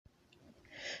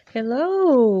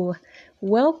Hello.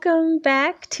 Welcome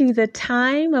back to the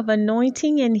time of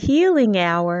anointing and healing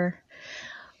hour.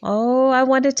 Oh, I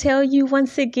want to tell you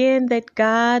once again that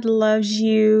God loves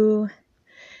you.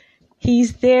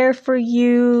 He's there for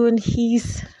you and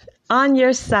He's on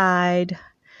your side.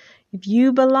 If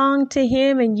you belong to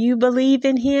Him and you believe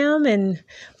in Him and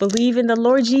believe in the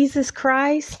Lord Jesus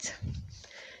Christ,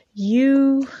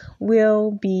 you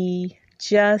will be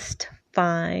just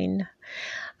fine.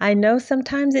 I know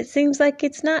sometimes it seems like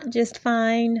it's not just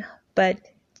fine, but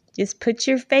just put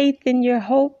your faith and your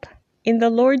hope in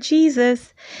the Lord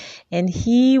Jesus, and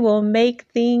He will make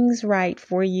things right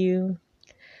for you.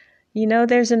 You know,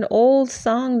 there's an old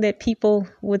song that people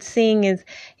would sing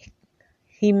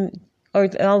not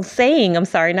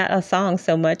a song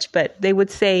so much, but they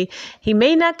would say, He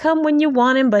may not come when you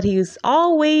want Him, but He's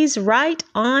always right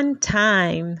on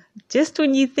time. Just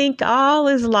when you think all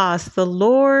is lost, the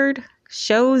Lord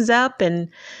shows up and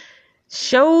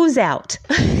shows out.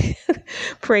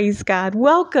 Praise God.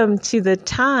 Welcome to the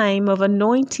time of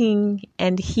anointing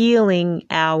and healing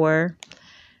hour.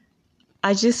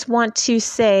 I just want to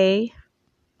say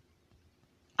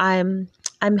I'm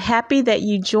happy that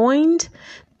you joined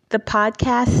the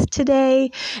podcast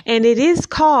today, and it is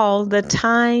called the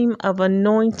time of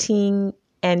anointing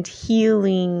and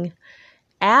healing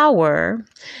hour.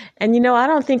 And I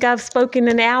don't think I've spoken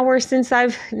an hour since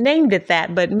I've named it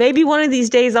that, but maybe one of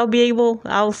these days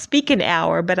I'll speak an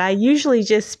hour, but I usually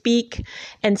just speak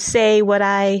and say what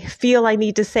I feel I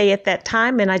need to say at that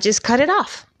time, and I just cut it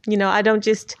off. I don't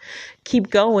just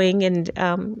keep going, and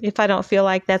if I don't feel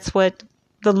like that's what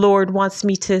the Lord wants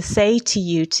me to say to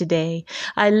you today.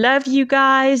 I love you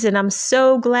guys, and I'm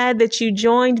so glad that you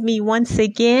joined me once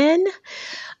again.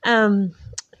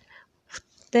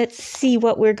 Let's see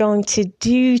what we're going to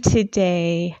do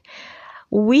today.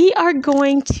 We are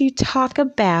going to talk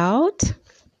about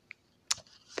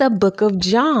the book of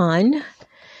John,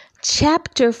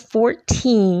 chapter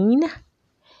 14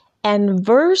 and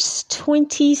verse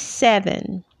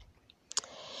 27.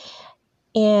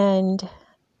 And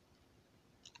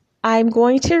I'm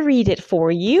going to read it for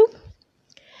you.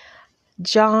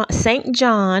 St.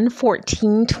 John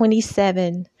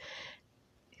 14:27.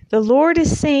 The Lord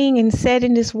is saying and said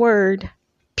in His word,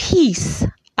 "Peace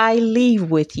I leave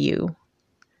with you.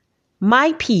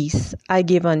 My peace I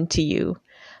give unto you.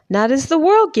 Not as the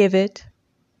world giveth,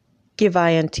 give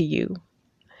I unto you.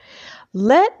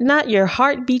 Let not your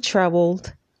heart be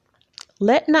troubled.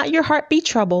 Let not your heart be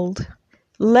troubled.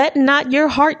 Let not your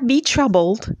heart be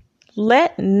troubled.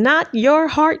 Let not your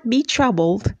heart be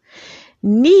troubled.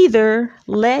 Neither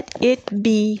let it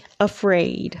be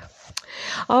afraid."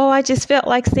 Oh, I just felt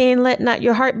like saying, let not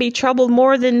your heart be troubled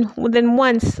more than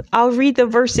once. I'll read the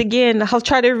verse again. I'll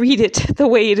try to read it the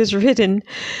way it is written.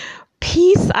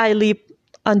 Peace I leave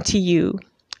unto you.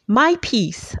 My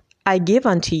peace I give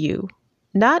unto you.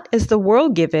 Not as the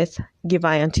world giveth, give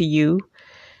I unto you.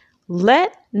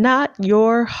 Let not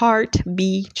your heart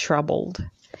be troubled.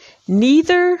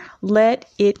 Neither let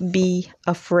it be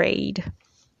afraid.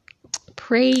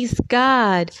 Praise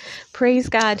God. Praise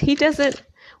God. He doesn't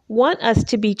want us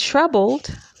to be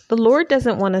troubled. The Lord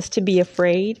doesn't want us to be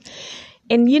afraid.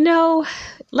 And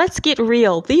let's get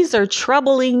real. These are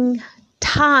troubling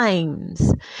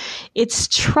times. It's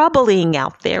troubling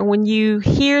out there when you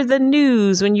hear the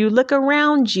news, when you look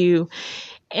around you,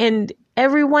 and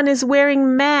everyone is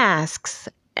wearing masks.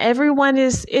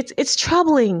 It's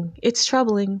troubling. It's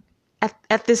troubling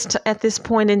at this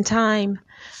point in time.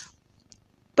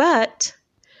 But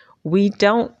we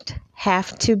don't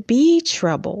have to be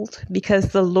troubled because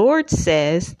the Lord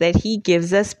says that He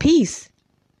gives us peace.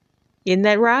 Isn't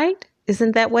that right?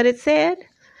 Isn't that what it said?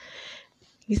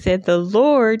 He said the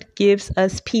Lord gives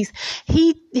us peace.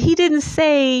 He didn't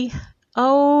say,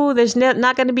 oh, there's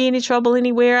not going to be any trouble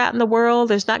anywhere out in the world.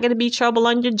 There's not going to be trouble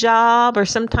on your job or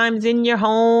sometimes in your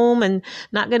home, and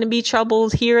not going to be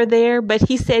troubles here or there. But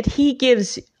He said He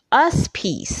gives us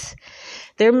peace.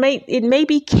 It may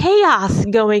be chaos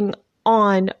going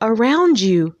on around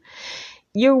you.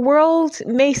 Your world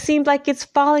may seem like it's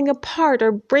falling apart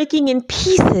or breaking in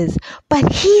pieces,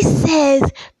 but He says,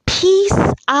 peace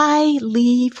I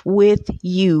leave with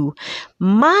you.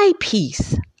 My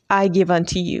peace I give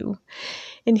unto you.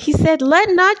 And He said, let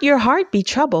not your heart be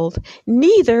troubled,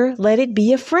 neither let it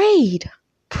be afraid.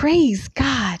 Praise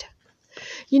God.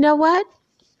 You know what?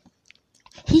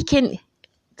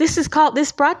 This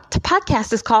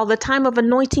podcast is called the Time of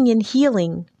Anointing and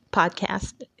Healing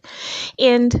podcast.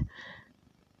 And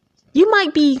you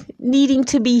might be needing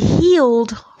to be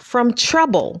healed from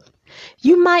trouble.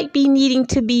 You might be needing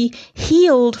to be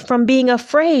healed from being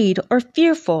afraid or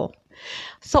fearful.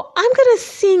 So I'm going to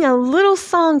sing a little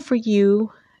song for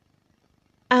you.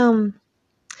 And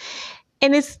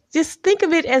it's just think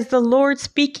of it as the Lord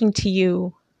speaking to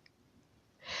you.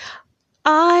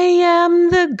 I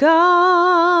am the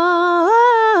God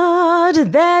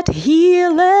that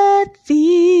healeth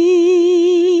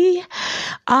thee.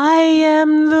 I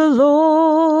am the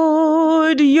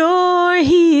Lord your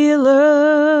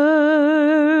healer.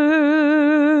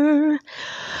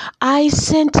 I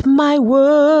sent my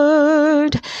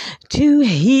word to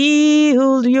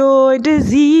heal your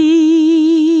disease.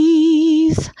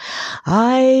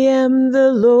 I am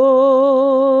the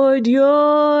Lord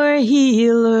your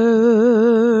healer.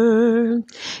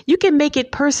 You can make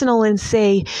it personal and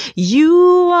say,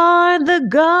 you are the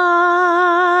God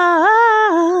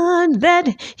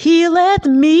that healeth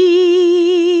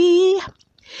me.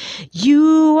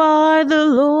 You are the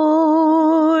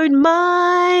Lord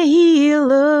my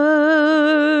healer.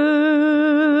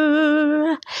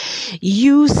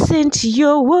 You sent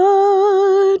your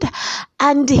word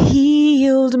and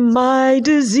healed my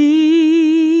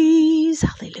disease.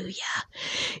 Hallelujah.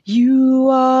 You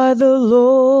are the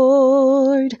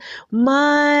Lord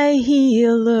my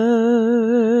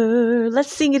healer.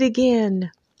 Let's sing it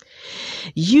again.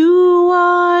 You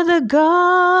are the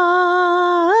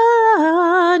God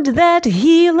that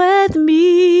healeth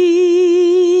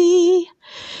me.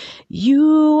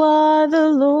 You are the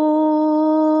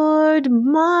Lord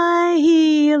my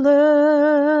healer.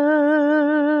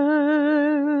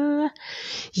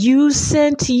 You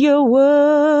sent your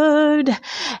word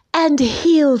and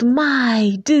healed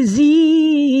my disease.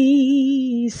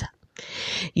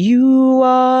 You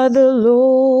are the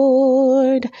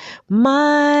Lord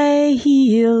my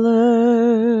healer.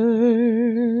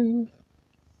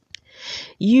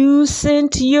 You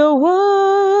sent your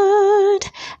word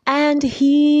and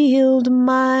healed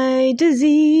my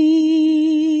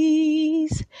disease.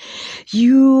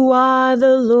 You are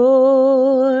the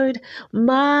Lord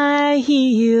my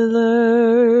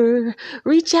healer.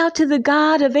 Reach out to the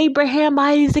God of Abraham,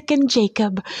 Isaac, and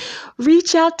Jacob.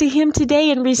 Reach out to him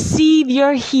today and receive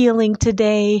your healing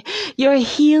today. Your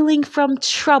healing from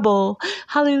trouble.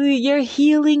 Hallelujah. Your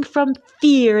healing from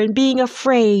fear and being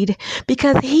afraid,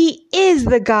 because he is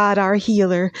the God, our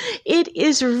healer. It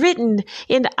is written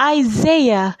in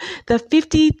Isaiah, the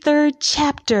 53rd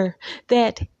chapter,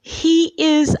 that he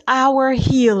is our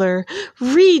healer.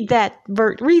 Read that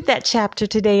chapter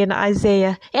today in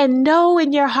Isaiah, and know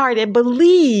in your heart and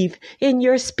believe in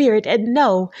your spirit and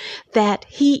know that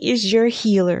he is your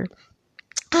healer.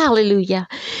 Hallelujah.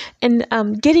 And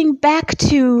getting back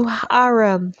to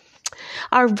our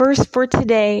verse for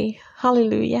today.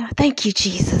 Hallelujah. Thank you,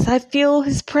 Jesus. I feel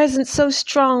his presence so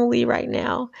strongly right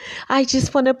now. I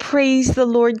just want to praise the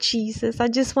Lord Jesus. I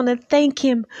just want to thank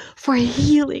him for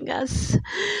healing us.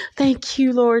 Thank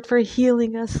you, Lord, for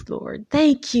healing us, Lord.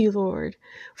 Thank you, Lord,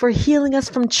 for healing us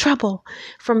from trouble,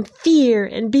 from fear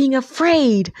and being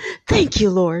afraid. Thank you,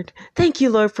 Lord. Thank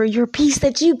you, Lord, for your peace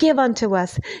that you give unto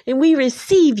us. And we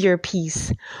receive your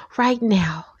peace right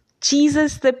now.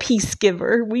 Jesus, the peace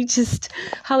giver.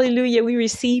 Hallelujah, we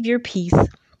receive your peace.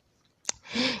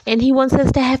 And he wants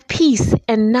us to have peace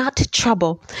and not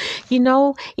trouble. You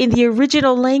know, in the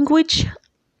original language,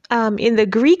 in the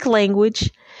Greek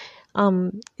language,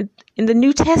 in the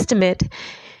New Testament,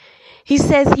 he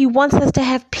says he wants us to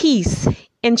have peace.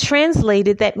 And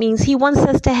translated, that means he wants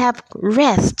us to have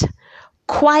rest,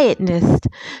 quietness,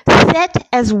 set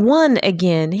as one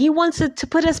again. He wants it to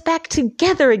put us back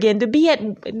together again, to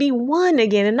be one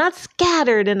again, and not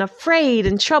scattered and afraid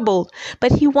and troubled,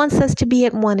 but he wants us to be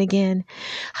at one again.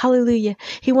 Hallelujah.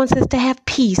 He wants us to have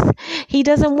peace. He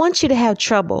doesn't want you to have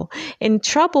trouble. And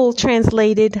trouble,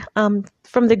 translated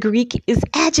from the Greek, is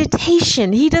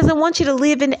agitation. He doesn't want you to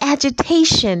live in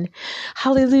agitation.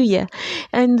 Hallelujah.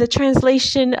 And the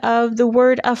translation of the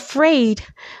word afraid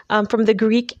from the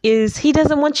Greek is, he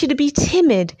doesn't want you to be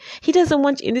timid. He doesn't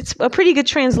want you, it's a pretty good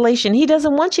translation. He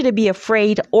doesn't want you to be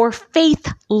afraid or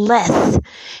faithless.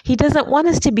 He doesn't want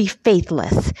us to be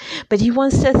faithless, but he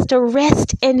wants us to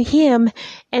rest in him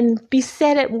and be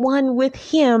set at one with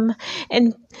him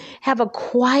and have a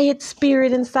quiet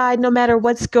spirit inside no matter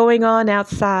what's going on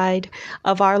outside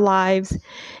of our lives.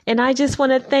 And I just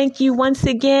want to thank you once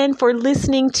again for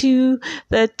listening to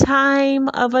the Time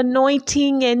of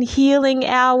Anointing and Healing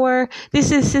Hour.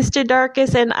 This is Sister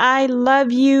Darkest, and I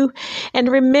love you. And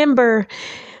remember,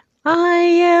 I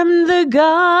am the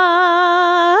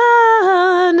God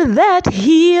that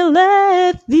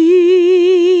healeth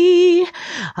thee.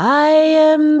 I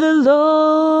am the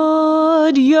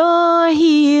Lord your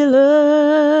healer.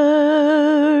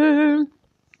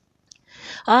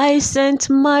 I sent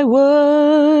my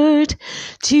word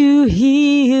to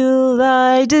heal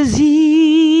thy disease.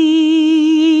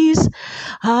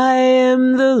 I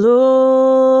am the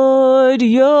Lord,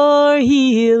 your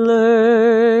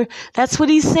healer. That's what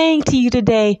he's saying to you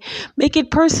today. Make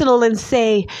it personal and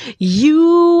say,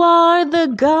 you are the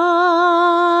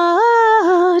God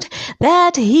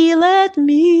that healeth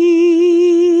me.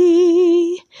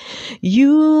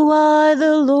 You are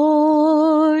the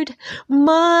Lord,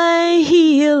 my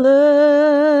healer.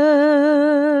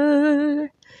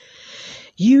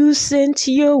 You sent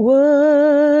your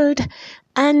word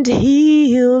and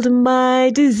healed my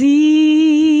disease.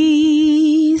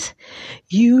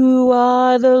 You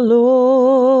are the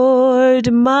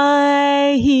Lord,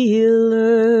 my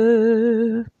healer.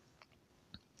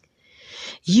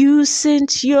 You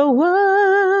sent your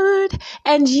word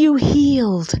and you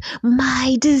healed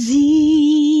my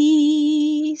disease.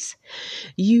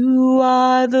 You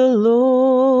are the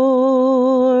Lord,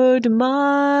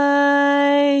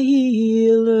 my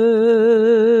healer.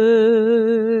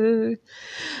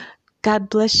 God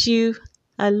bless you.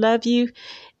 I love you.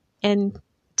 And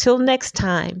till next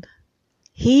time,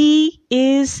 he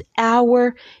is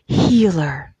our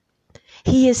healer.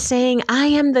 He is saying, I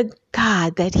am the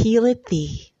God that healeth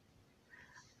thee.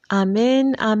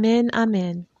 Amen, amen,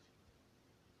 amen.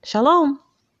 Shalom.